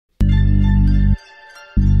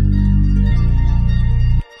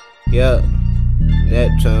Yup,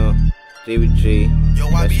 Neptune, DBG,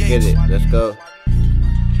 let's get it, let's go.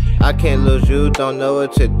 I can't lose you, don't know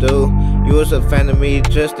what to do. You was a fan of me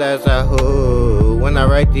just as I who. When I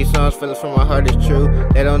write these songs, feelings from my heart is true.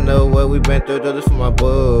 They don't know what we've been through, do this for my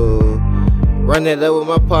boo. Run it up with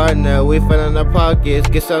my partner, we fill in our pockets.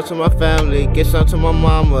 Get some to my family, get some to my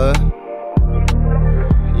mama.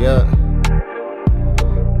 Yeah.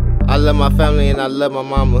 I love my family and I love my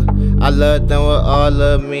mama. I love them with all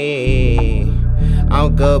of me.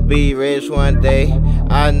 I'm gonna be rich one day,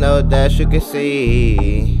 I know that you can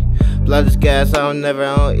see. Blood is gas, I'm never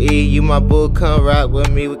on E. You my boo, come rock with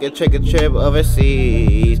me, we can take a trip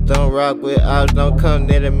overseas. Don't rock with ops, don't come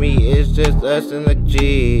near to me, it's just us and the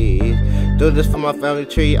G's. Do this for my family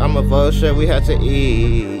tree, I'm a vulture, we have to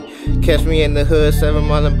eat. Catch me in the hood, 7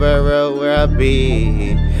 mile and Road where I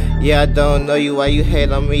be. Yeah, I don't know you, why you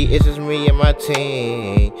hate on me, it's just me and my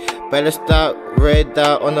team. Better stop, red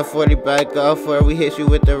dot on the 40 back off where we hit you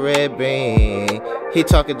with the red beam. He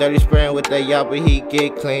talking dirty, spraying with that yacht, but he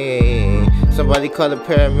get clean. Somebody call the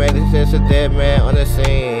paramedics, there's a dead man on the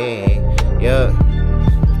scene. Yeah.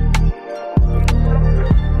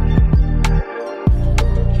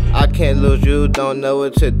 I can't lose you, don't know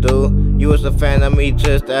what to do. You was a fan of me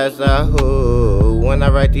just as I who. When I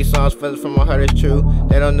write these songs, feelings from my heart is true.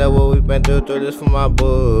 They don't know what we've been through, do this for my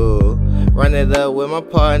boo. Run it up with my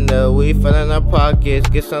partner, we fill in our pockets.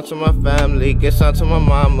 Get some to my family, get some to my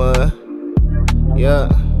mama. Yeah.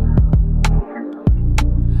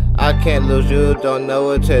 I can't lose you, don't know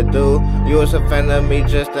what to do. You was a fan of me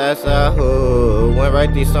just as I who. When I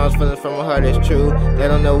write these songs, feelings from my heart is true. They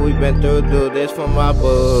don't know what we've been through, do this for my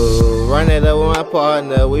boo. Run it up with my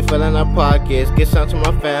partner, we fill in our pockets. Get some to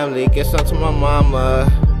my family, get some to my mama.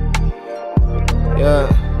 Yeah.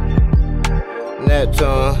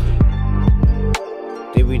 Neptune,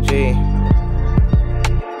 DBG,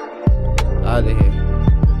 out of here.